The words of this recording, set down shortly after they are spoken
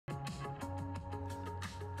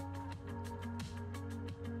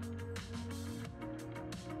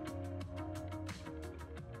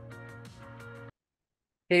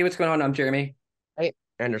Hey, what's going on? I'm Jeremy. Hey,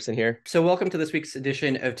 Anderson here. So, welcome to this week's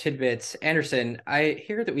edition of Tidbits. Anderson, I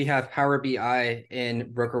hear that we have Power BI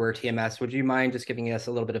in BrokerWare TMS. Would you mind just giving us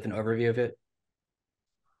a little bit of an overview of it?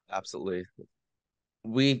 Absolutely.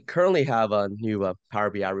 We currently have a new Power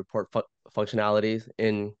BI report functionalities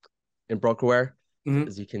in BrokerWare. Hmm.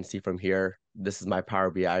 As you can see from here, this is my Power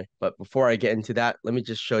BI. But before I get into that, let me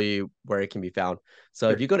just show you where it can be found. So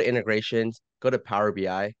if Sure. you go to integrations, go to Power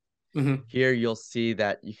BI. Hmm. Here you'll see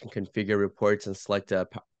that you can configure reports and select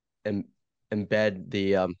em, embed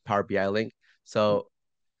the Power BI link. So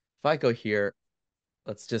if I go here,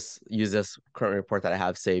 let's just use this current report that I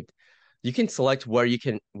have saved. You can select where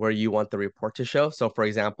you want the report to show. So for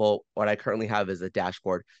example, what I currently have is a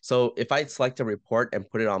dashboard. So if I select a report and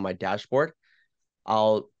put it on my dashboard,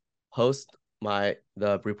 I'll post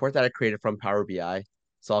the report that I created from Power BI.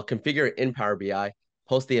 So I'll configure it in Power BI,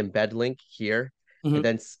 post the embed link here, and Hmm.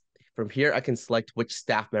 then from here I can select which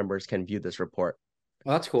staff members can view this report.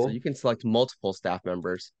 Well, that's So cool. you can select multiple staff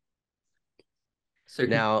members. So, you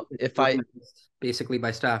can Now, if I organize basically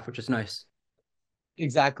by staff, which is nice.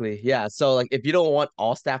 Exactly. Yeah. So like if you don't want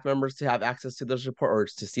all staff members to have access to this report or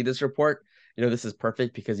to see this report, this is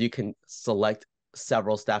perfect because you can select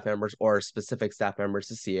several staff members or specific staff members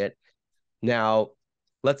to see it. Now,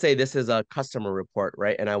 let's say this is a customer report,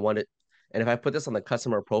 right? And if I put this on the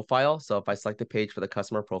customer profile, so if I select the page for the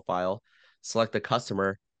customer profile, select the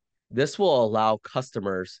customer, this will allow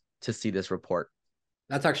customers to see this report.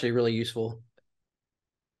 That's actually really useful.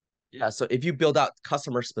 Yeah, so if you build out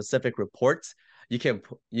customer specific reports, you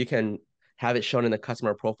can have it shown in the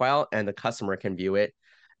customer profile and the customer can view it.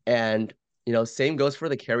 And same goes for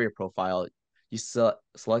the carrier profile. You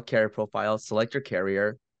select carrier profile, select your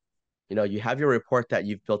carrier. You have your report that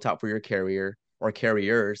you've built out for your carrier or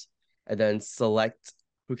carriers, and then select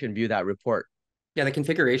who can view that report. Yeah, the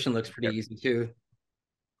configuration looks pretty Here, easy too.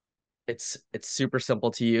 it's super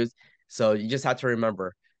simple to use. So you just have to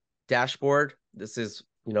remember dashboard. This is,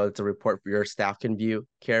 it's a report for your staff can view,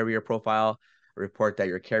 carrier profile, a report that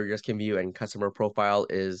your carriers can view, and customer profile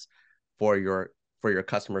is for your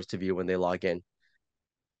customers to view when they log in.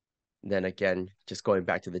 Then again, just going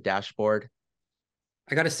back to the dashboard.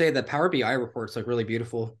 I got to say, the Power BI reports look really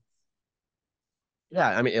beautiful. Yeah,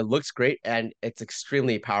 I mean it looks great and it's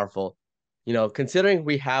extremely powerful. Considering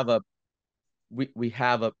we have a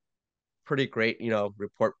pretty great,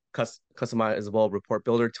 customizable report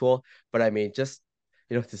builder tool, but I mean just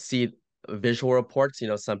to see visual reports,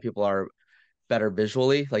 some people are better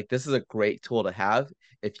visually. Like this is a great tool to have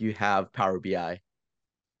if you have Power BI.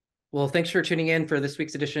 Well, thanks for tuning in for this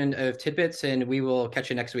week's edition of Tidbits, and we will catch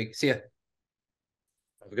you next week. See ya.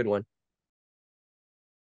 Have a good one.